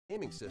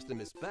gaming system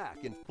is back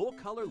in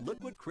full-color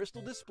liquid crystal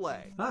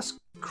display. That's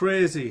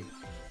crazy.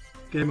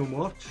 Game &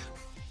 Watch.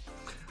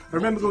 I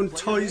remember going to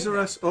Toys R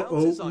Us.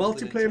 Uh-oh,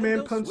 multiplayer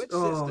main punch.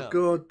 Oh,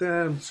 god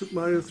damn. Super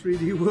Mario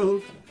 3D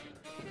World.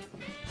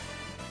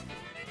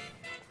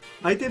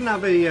 I didn't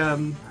have a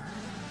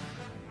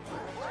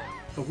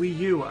Wii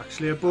U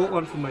actually. I bought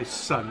one for my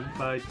son,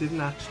 but I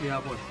didn't actually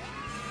have one.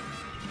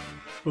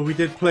 But we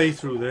did play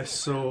through this,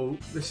 so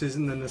this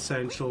isn't an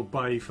essential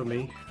buy for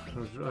me.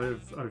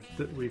 I've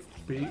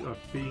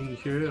been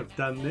here, I've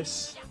done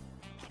this.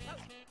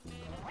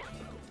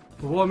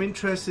 But what I'm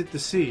interested to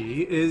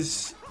see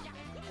is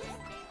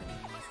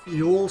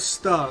the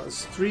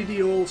All-Stars,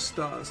 3D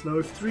All-Stars. Now,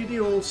 if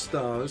 3D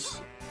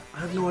All-Stars, I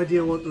have no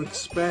idea what to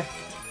expect.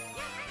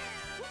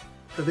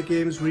 Are the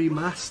games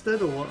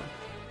remastered or what?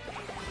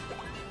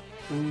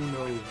 Who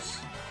knows?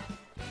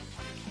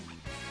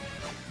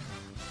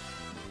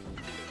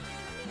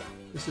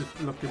 This is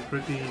looking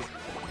pretty.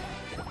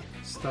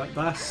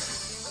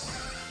 That's.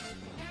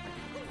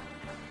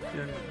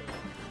 Yeah.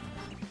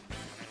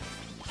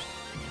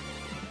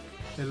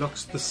 It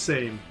looks the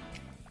same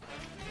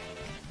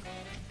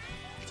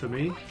to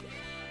me.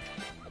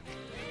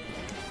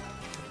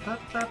 Ba,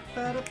 ba,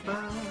 ba, da,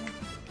 ba.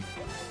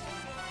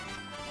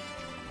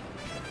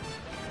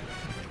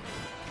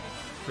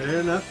 Fair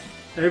enough.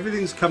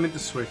 Everything's coming to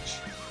Switch.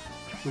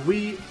 The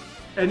Wii,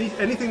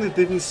 anything that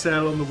didn't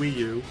sell on the Wii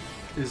U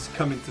is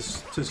coming to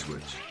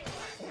Switch.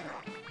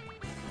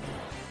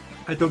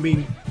 I don't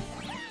mean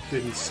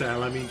didn't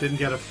sell, I mean didn't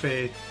get a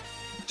fair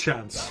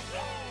chance.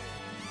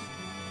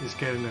 Is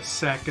getting a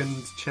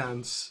second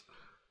chance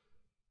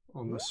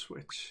on the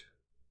Switch.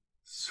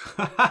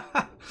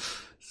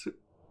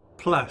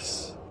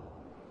 Plus,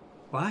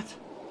 what?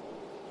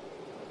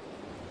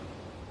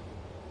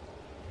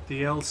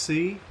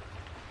 DLC?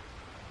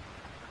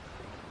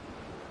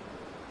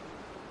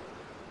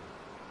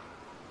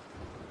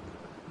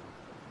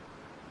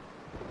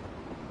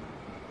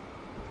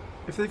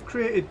 If they've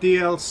created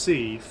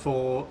DLC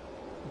for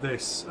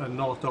this and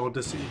not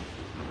Odyssey,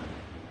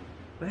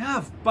 they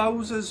have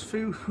Bowser's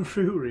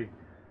Fury.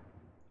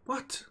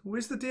 What?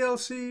 Where's the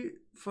DLC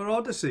for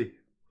Odyssey?